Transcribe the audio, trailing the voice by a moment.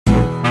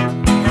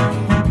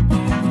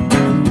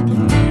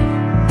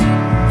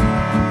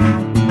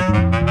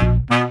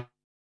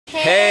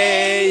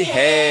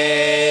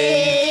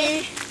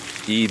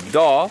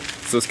Idag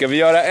så ska vi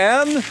göra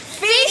en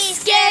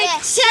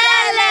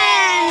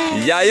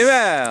Fiske-challenge!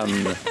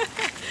 Jajamän!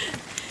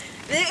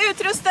 Vi är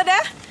utrustade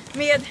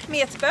med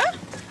metspö,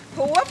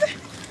 hov.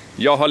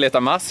 Jag har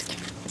letat mask.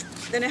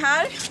 Den är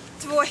här.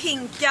 2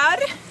 hinkar.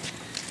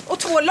 Och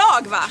 2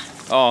 lag, va?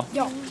 Ja.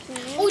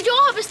 Och jag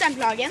har bestämt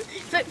lagen.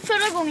 För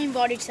förra gången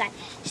var det så här,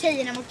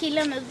 tjejerna mot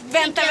killarna.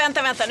 Vänta.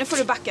 Nu får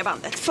du backa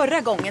bandet.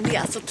 Förra gången, det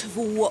är alltså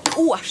 2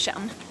 år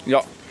sedan.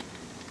 Ja.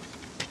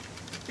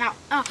 Ja,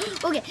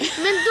 okej.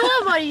 Men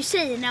då var det ju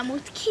tjejerna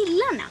mot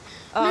killarna.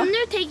 Ja. Men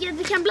nu tänker jag att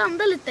vi kan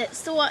blanda lite.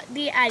 Så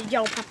det är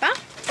jag och pappa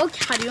och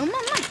Harry och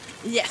mamma.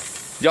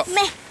 Yes. Ja.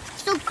 Men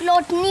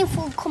såklart ni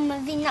kommer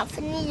vinna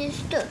för ni är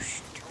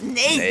störst.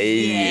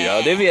 Nej,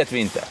 ja, det vet vi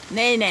inte.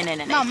 Nej.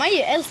 Mamma är ju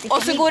äldst i Och så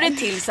familjen. går det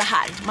till så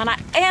här. Man har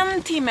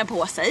 1 timme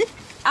på sig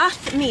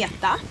att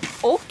meta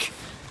och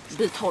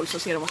byt håll så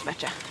ser de oss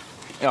bättre.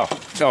 Ja,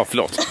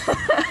 förlåt.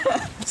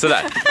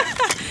 Sådär.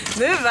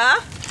 Nu va?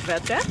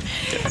 Bättre.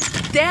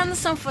 Den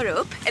som får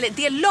upp, eller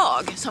det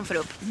lag som får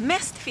upp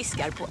mest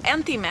fiskar på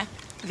 1 timme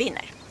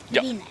vinner.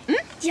 Ja. Vinner.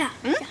 Ja.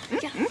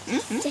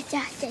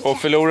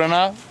 Och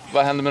förlorarna,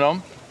 vad händer med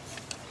dem?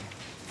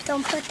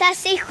 De puttar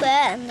sig i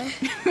sjön.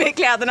 Med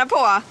kläderna på.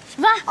 Va?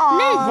 Nej.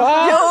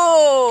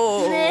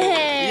 Jo!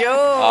 Nej. Jo!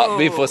 Ja,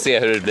 vi får se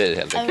hur det blir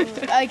helt enkelt.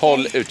 Okej.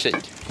 Håll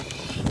utkik.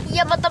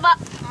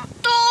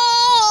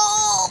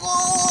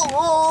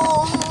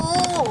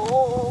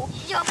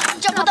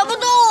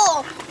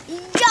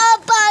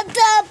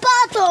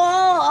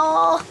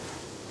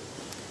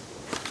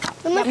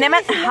 Nej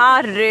men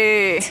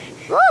Harry!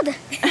 Vad?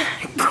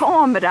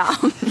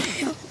 Kameran!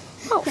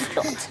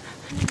 Förlåt.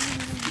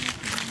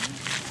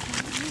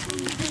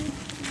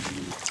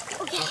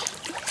 Okej,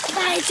 det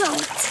här är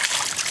tungt.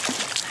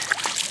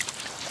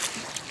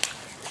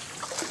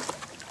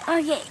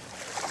 Okej.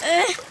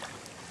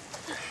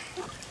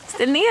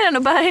 Ställ ner den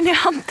och bär in i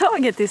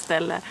handtaget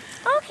istället.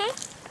 Okej.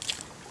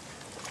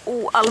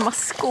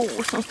 Almas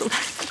skor som stod där.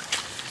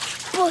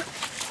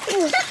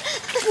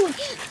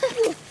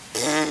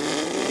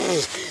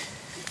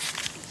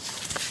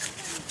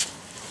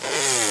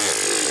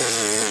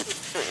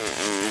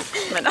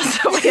 Men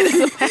alltså, vad är det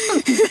som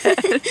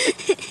händer?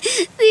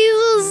 Det är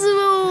så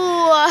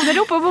svårt. Men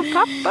ropa på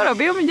pappa då,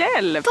 be om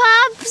hjälp.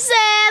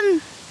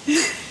 Pappsen!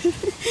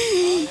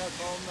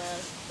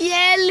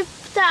 Hjälp,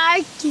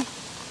 tack.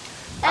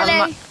 Eller,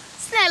 Alma.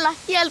 snälla,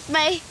 hjälp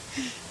mig.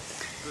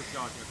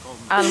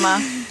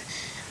 Alma,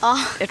 Ja.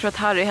 jag tror att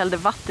Harry hällde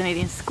vatten i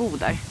din sko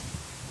där.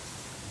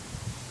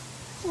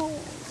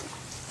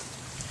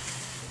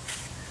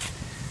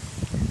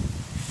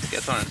 Ska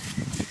jag ta den?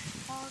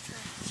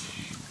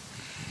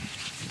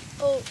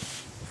 Oh.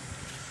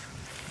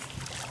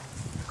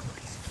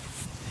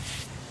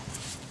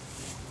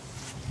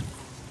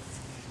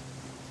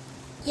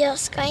 Jag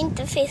ska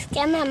inte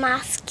fiska med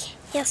mask.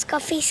 Jag ska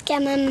fiska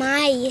med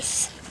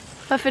majs.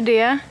 Varför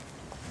det?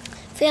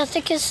 För jag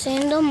tycker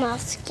synd om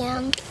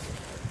masken.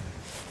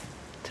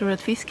 Tror du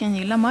att fisken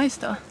gillar majs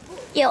då?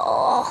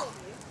 Ja,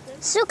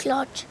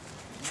 såklart.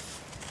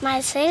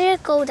 Majs är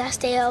det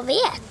godaste jag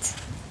vet.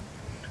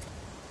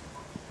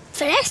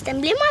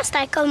 Förresten blir man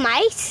stark av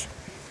majs.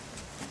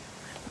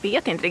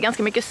 Vet inte, det är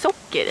ganska mycket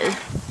socker i.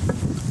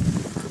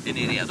 Är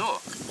ni redo?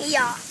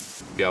 Ja.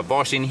 Vi har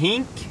varsin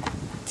hink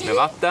med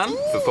vatten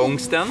för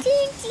fångsten.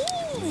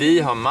 Vi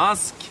har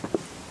mask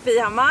Vi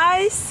har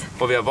majs.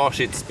 och vi har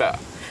varsitt spö.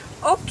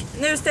 Och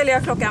nu ställer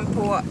jag klockan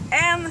på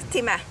 1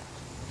 timme.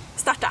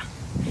 Starta.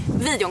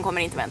 Videon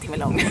kommer inte vara 1 timme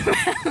lång.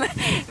 Men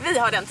vi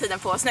har den tiden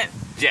på oss nu.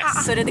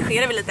 Yes. Så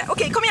redigerar vi lite.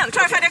 Okej, kom igen.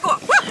 Klara, färdiga, gå.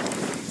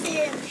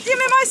 Ge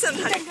mig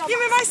majsen, Harry. Ge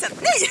mig majsen.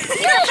 Nej!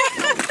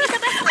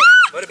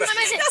 Var det bäst?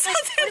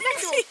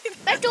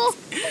 Berto!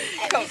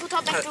 Vi får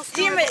ta Bertos.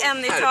 Ge mig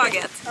en i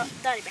taget. Ja,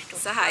 där är Berto.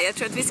 Så här, jag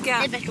tror att vi ska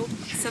Nej, Berto.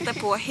 sätta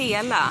på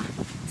hela.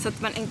 Så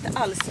att man inte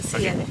alls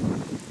ser.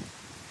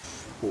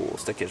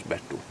 Stackars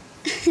Berto.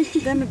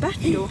 Vem är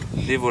Berto?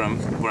 Det är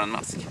våran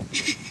mask.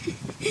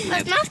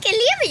 Fast masken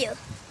lever ju.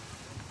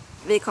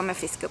 Vi kommer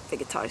fiska upp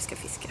vegetariska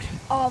fiskar.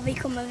 Ja, vi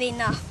kommer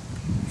vinna.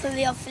 För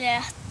vi har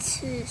flera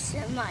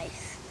tusen majs.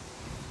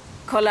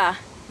 Kolla,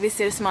 visst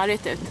ser det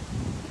smarrigt ut?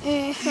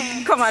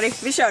 Kom Harry,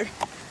 vi kör.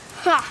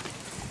 Ha.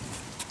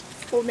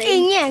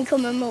 Ingen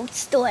kommer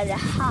motstå det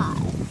här.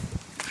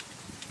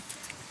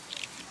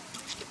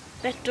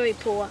 Berto är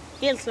på,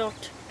 helt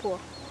klart på.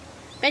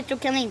 Berto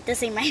kan inte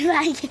simma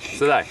iväg.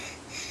 Sådär.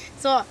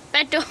 Så,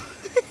 Berto.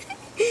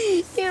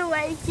 Gud vad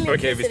äckligt.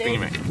 Okej, vi springer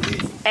med.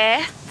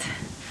 1,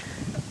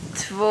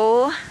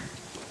 2,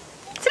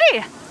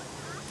 3.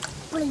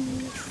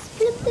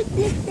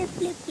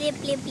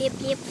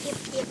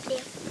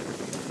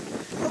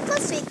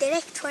 Hoppas vi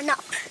direkt får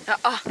napp.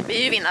 Ja, vi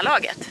är ju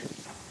vinnarlaget.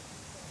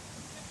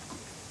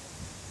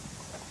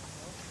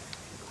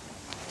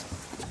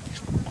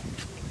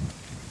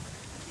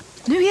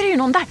 Nu är det ju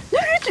någon där. Nu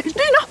är det du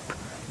är napp.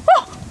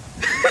 Åh!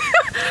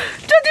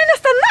 Du hade ju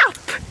nästan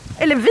napp.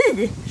 Eller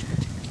vi.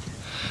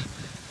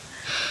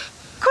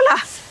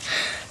 Kolla.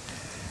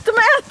 De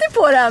har ätit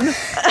på den.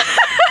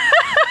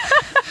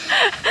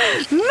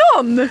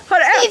 någon har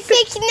ätit. Vi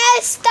fick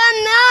nästan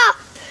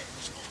napp.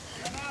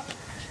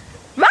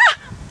 Va?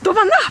 De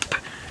var napp.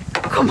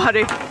 Kom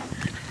Harry.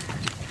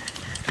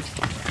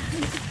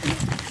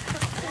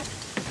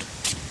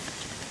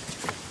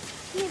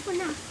 Vi får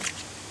napp.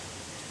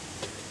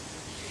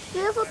 Vi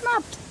har fått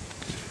napp.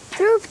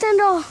 Dra upp den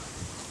då.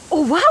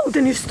 Oh wow,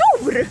 den är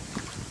stor.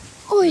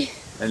 Oj.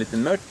 En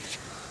liten mört.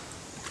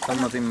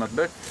 Samma timmat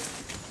bört.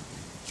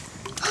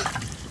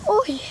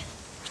 Oj.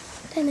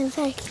 Den är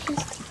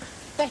verkligen stor.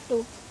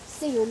 Berto,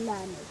 se och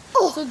lär nu.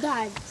 Så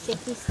där ser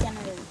fiskarna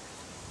ut.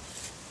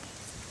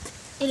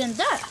 Är den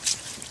där?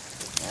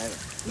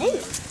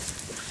 Nej.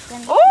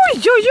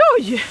 Oj, oj,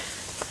 oj.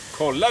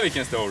 Kolla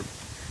vilken stor.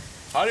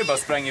 Harry bara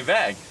sprang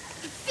iväg.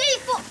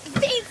 Vi får.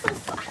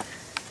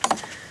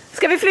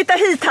 Ska vi flytta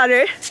hit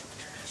Harry?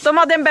 De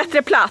hade en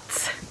bättre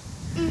plats.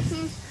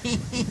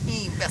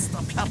 Bästa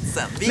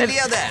platsen. Vi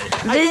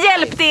leder. Vi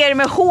hjälpte er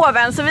med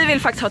hoven så vi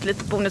vill faktiskt ha ett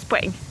litet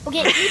bonuspoäng.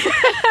 Okej,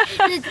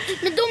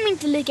 men de är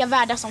inte lika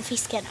värda som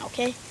fiskarna,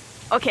 okej?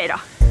 Okej då.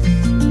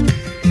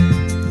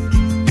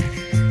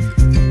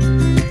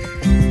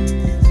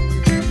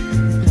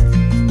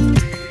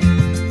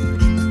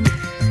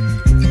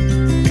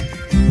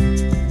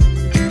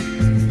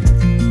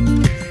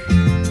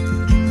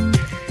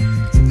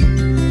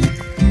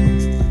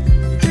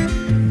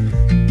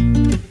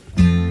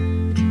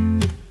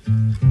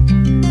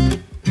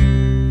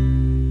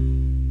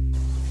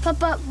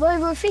 Pappa, vad är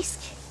vår fisk?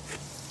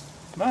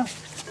 Va?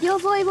 Ja,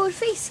 vad är vår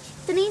fisk?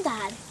 Den är inte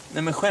här.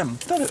 Nej men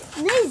skämtar du?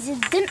 Nej,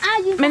 den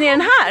är ju... Men är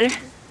den här?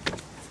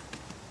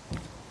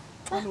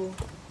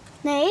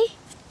 Nej,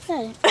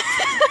 där.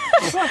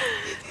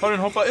 Har den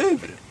hoppat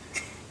ur?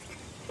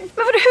 Men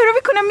hur har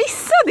vi kunnat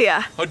missa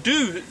det? Har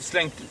du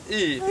slängt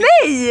i?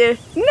 Nej!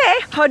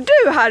 Nej, har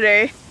du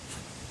Harry?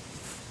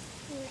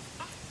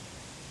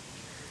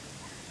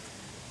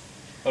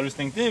 Har du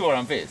slängt i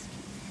våran fisk?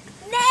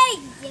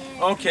 Nej!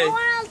 Okej. Jag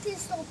har alltid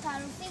stått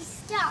här och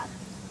fiskat.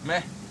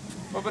 Men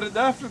vad var det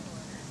där för...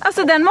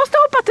 Alltså den måste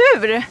ha hoppat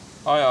ur.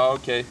 Ja,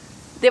 okej.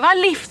 Det var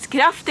en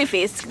livskraftig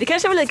fisk. Det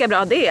kanske var lika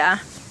bra det.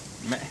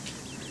 Men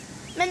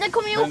Men den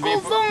kommer ju Men vi åka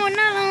och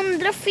varna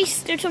andra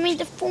fiskar som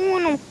inte får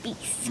någon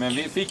fisk. Men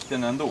vi fick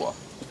den ändå.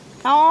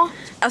 Ja.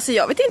 Alltså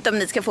jag vet inte om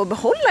ni ska få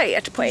behålla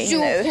ert poäng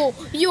nu.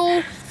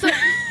 Jo, för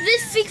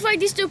vi fick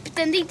faktiskt upp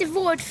den. Det är inte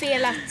vårt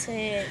fel att...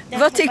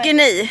 Vad tycker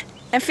ni?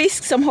 En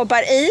fisk som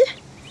hoppar i,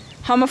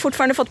 har man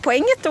fortfarande fått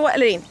poänget då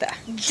eller inte?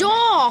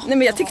 Ja! Nej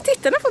men jag tycker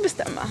tittarna får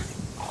bestämma.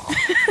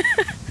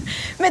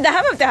 Men det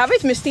här var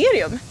ett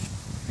mysterium.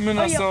 Men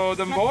alltså,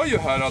 den var ju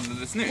här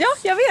alldeles nyss. Ja,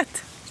 jag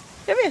vet.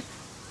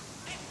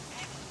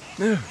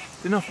 Nu,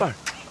 det nappar.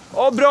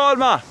 Åh, bra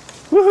Alma!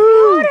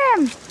 Woho!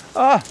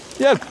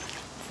 Hjälp!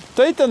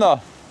 Ta hit den då.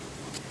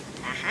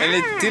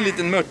 En till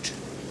liten mört.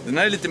 Den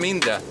här är lite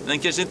mindre. Den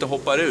kanske inte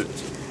hoppar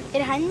ut. Är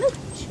det här en mört?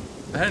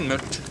 Det här är en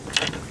mört.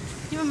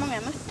 Det var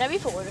många mörtar vi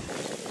får.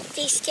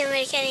 Fisken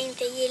verkar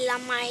inte gilla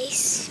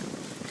majs.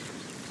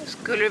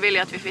 Skulle du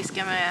vilja att vi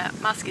fiskar med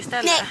mask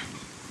istället? Nej.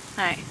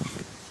 Nej.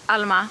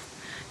 Alma,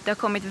 det har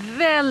kommit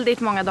väldigt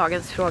många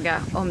dagens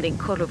fråga om din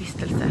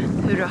kollovistelse.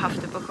 Hur du har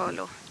haft det på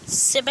kollo.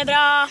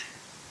 Superbra!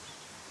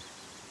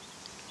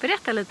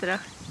 Berätta lite då.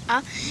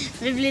 Ja,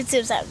 vi blir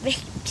typ så här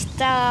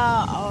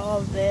väckta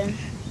av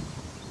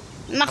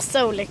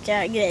massa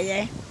olika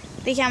grejer.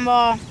 Det kan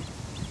vara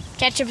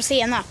ketchup och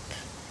senap.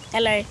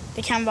 Eller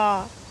det kan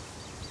vara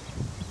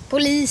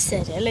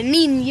poliser eller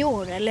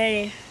ninjor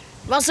eller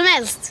vad som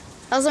helst.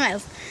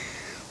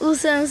 Och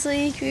sen så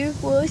gick vi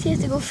upp och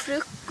jättegod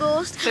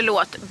frukost.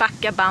 Förlåt,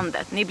 backa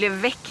bandet. Ni blev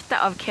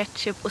väckta av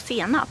ketchup och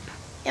senap.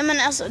 Ja men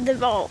alltså det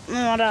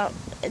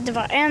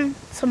var en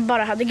som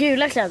bara hade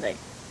gula kläder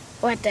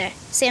och hette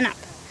senap.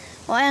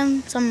 Och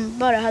en som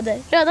bara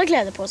hade röda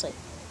kläder på sig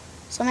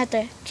som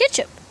hette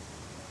ketchup.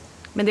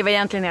 Men det var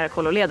egentligen era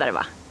kolloledare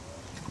va?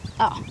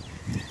 Ja.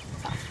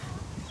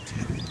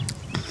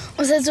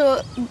 Och sen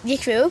så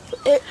gick vi upp.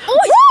 Oj!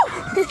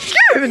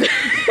 Gud!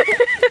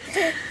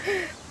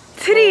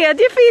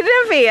 Tredje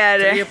firren för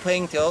er. 3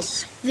 poäng till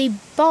oss. Vi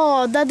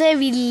badade,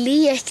 vi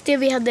lekte,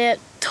 vi hade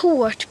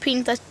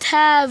tårtpyntat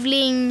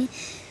tävling.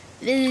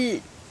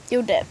 Vi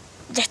gjorde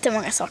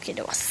jättemånga saker,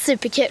 det var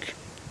superkul.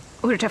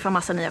 Och du träffade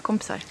massa nya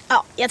kompisar.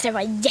 Ja, jag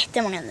träffade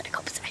jättemånga nya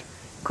kompisar.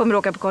 Kommer du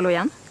åka på kollo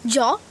igen?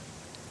 Ja,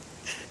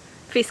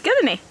 Fiskade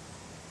ni?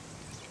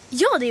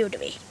 ja det gjorde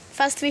vi.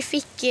 Fast vi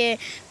fick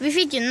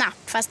ju napp,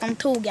 fast de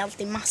tog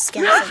alltid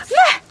maskarna.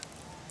 Nej!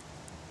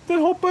 Den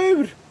hoppar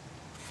ur.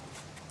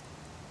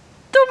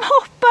 De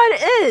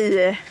hoppar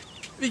i.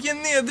 Vilken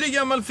nedrig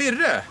gammal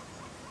firre.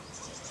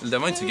 Eller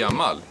den var inte så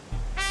gammal.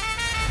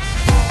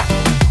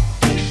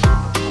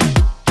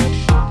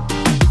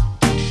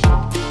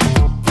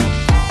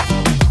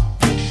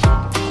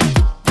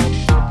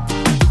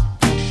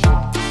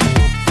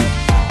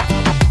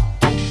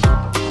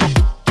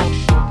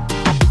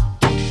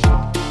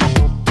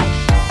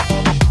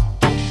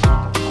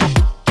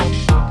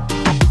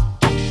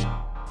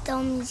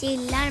 De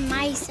gillar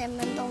majsen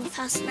men de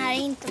fastnar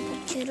inte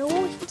på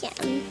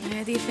kroken.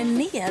 Nej, det är för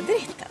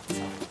nedrigt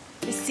alltså.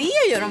 Vi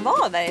ser ju de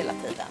var där hela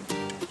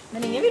tiden.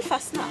 Men ingen vill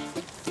fastna.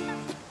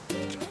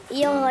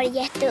 Jag har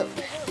gett upp.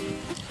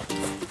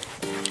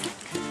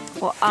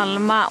 Och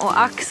Alma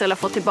och Axel har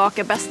fått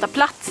tillbaka bästa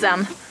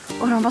platsen.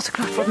 Och de har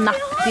såklart fått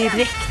napp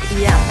direkt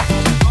igen.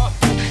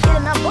 Är det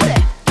nabbare?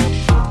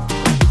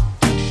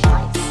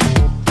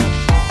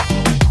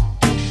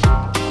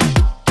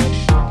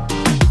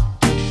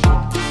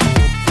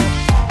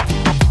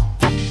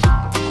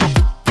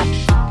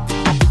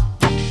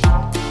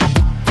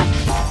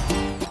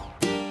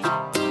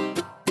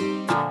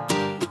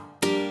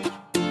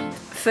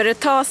 För ett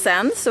tag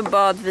sedan så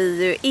bad vi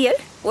ju er,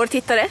 våra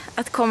tittare,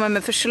 att komma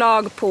med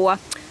förslag på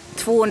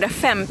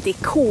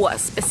 250k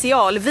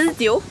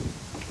specialvideo.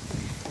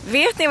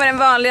 Vet ni vad den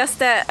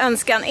vanligaste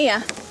önskan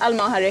är,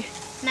 Alma och Harry?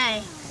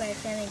 Nej,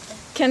 verkligen inte.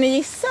 Kan ni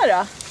gissa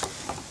då?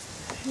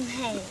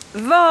 Nej.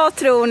 Vad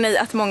tror ni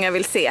att många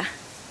vill se?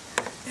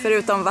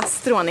 Förutom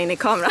vasstrån in i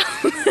kameran.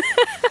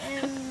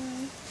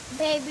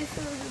 Baby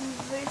food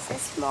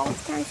versus mat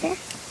kanske.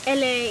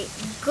 Eller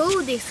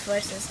godis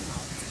versus mat.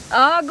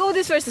 Ja,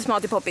 godis versus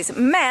mat i poppis.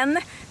 Men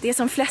det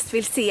som flest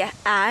vill se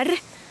är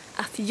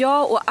att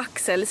jag och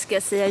Axel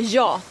ska säga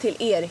ja till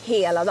er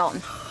hela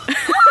dagen.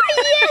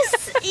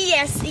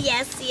 Yes.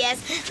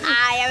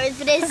 Jag vet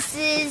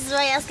precis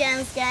vad jag ska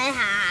önska här.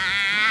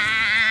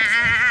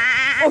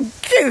 Åh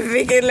gud,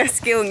 vilken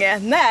läskig unge.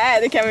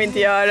 Nej, det kan vi inte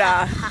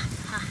göra.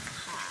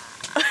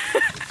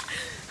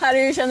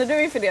 Harry, hur känner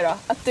du inför det då?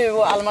 Att du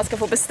och Alma ska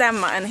få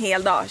bestämma en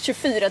hel dag,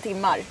 24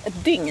 timmar,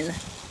 ett dygn.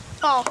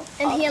 Ja,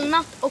 en hel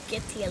natt och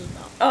ett hel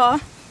dag. Ja.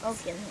 Och en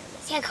hel dag.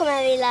 Så jag kommer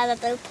att vilja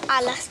ladda upp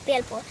alla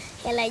spel på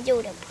hela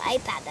jorden på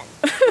iPaden.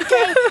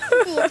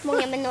 Inte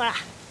många med några.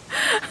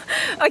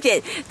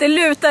 Okej, det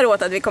lutar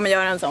åt att vi kommer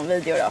göra en sån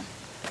video då.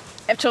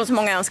 Eftersom så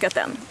många önskat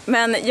den.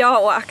 Men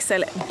jag och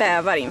Axel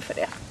bävar inför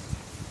det.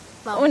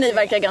 Och ni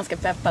verkar ganska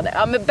peppade.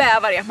 Ja, men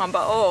bävar är att man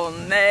bara, åh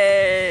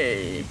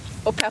nej.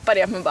 Och peppar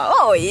är att man bara,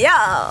 åh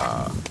ja.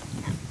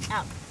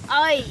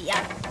 Oj, ja.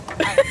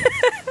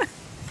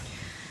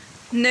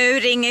 Nu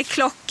ringer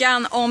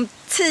klockan om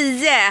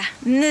 10,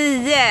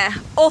 9,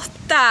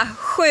 8,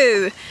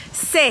 7,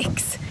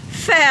 6,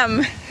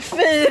 5,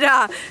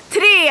 4,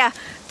 3,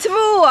 2,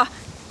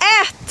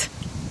 1.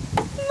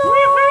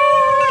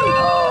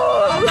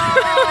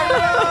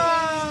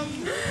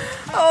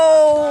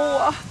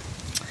 Åh!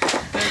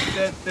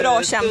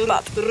 Bra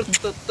kämpat.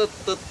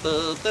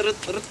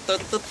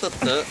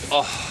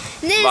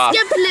 Ni ska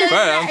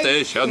plurra.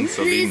 Det känns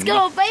så Ni ska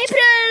hoppa i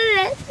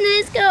plurret.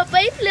 Ni ska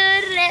hoppa i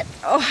plurret.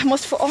 Jag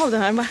måste få av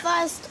den här.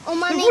 Fast om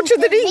man inte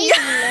Fortsätter vill, ringa.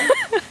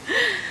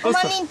 om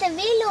man inte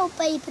vill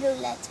hoppa i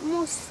prullet,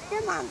 måste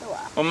man då?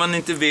 Om man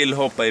inte vill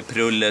hoppa i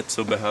prullet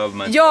så behöver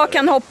man inte. Jag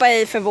kan hoppa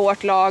i för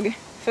vårt lag.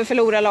 För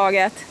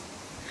förlorarlaget.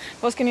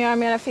 Vad ska ni göra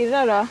med era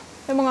firrar då?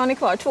 Hur många har ni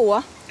kvar?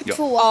 2? Ja.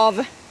 2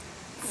 av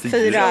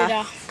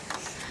 4.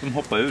 De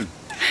hoppar ur.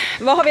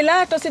 Vad har vi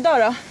lärt oss idag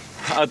då?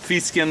 Att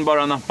fisken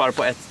bara nappar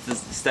på ett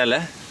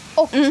ställe.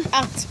 Och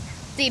att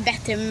det är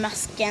bättre med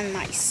mask än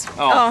majs.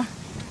 Ja.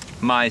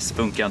 Majs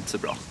funkar inte så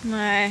bra.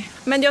 Nej.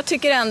 Men jag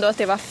tycker ändå att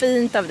det var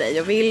fint av dig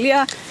att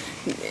vilja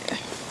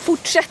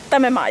fortsätta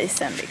med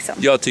majsen liksom.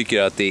 Jag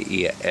tycker att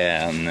det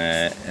är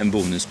en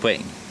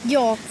bonuspoäng.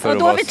 Ja. Och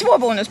då har vi 2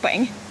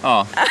 bonuspoäng.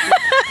 Ja.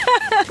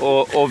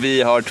 och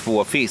vi har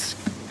 2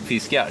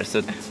 fiskar.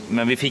 Så,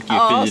 men vi fick ju 4.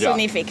 Ja, så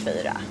ni fick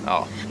 4.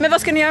 Ja. Men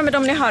vad ska ni göra med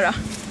dem ni har då?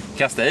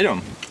 Kasta i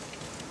dem.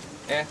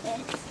 1,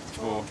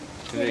 2,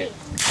 3.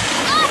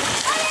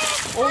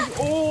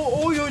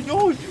 Oj.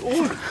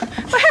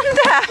 Vad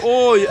hände?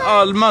 Oj,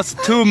 Almas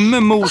tumme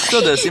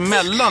mosades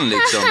emellan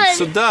liksom.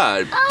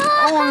 Sådär.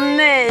 Åh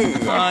nej.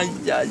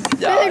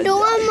 Hur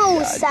då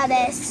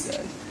mosades?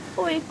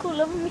 Oj,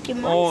 kolla vad mycket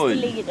majs det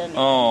ligger där nere.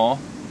 Ja.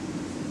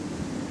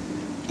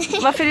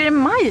 Varför är det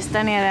majs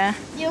där nere?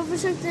 Jag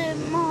försökte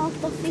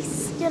mata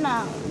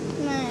fiskarna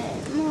med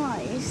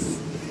majs.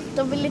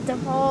 De vill inte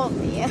ha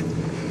det.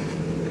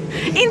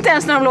 Inte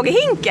ens när de låg i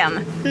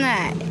hinken?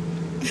 Nej.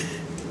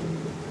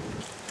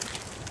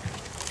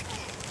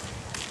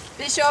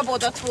 Vi kör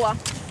båda 2.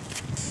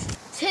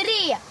 3,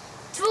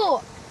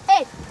 2,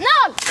 1, 0!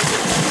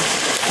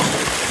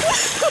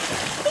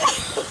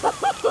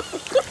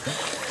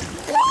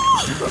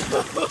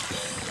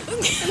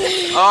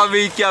 Ja,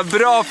 vilka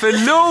bra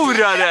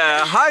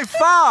förlorare! High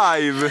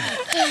five!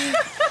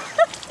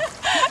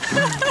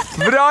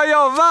 Bra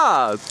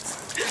jobbat!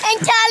 En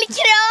kall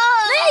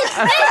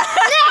kram!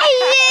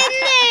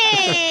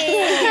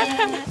 Nej!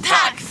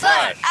 Tack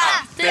för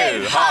att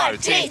du har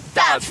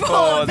tittat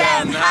på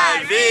den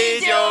här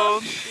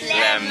videon.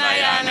 Lämna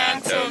gärna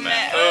en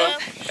tumme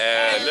upp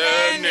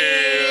eller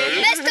ner.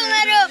 Mest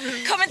tummar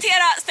upp!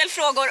 Kommentera, ställ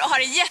frågor och ha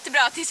det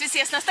jättebra tills vi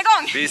ses nästa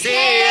gång. Vi ses,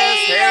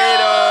 hej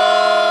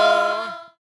då!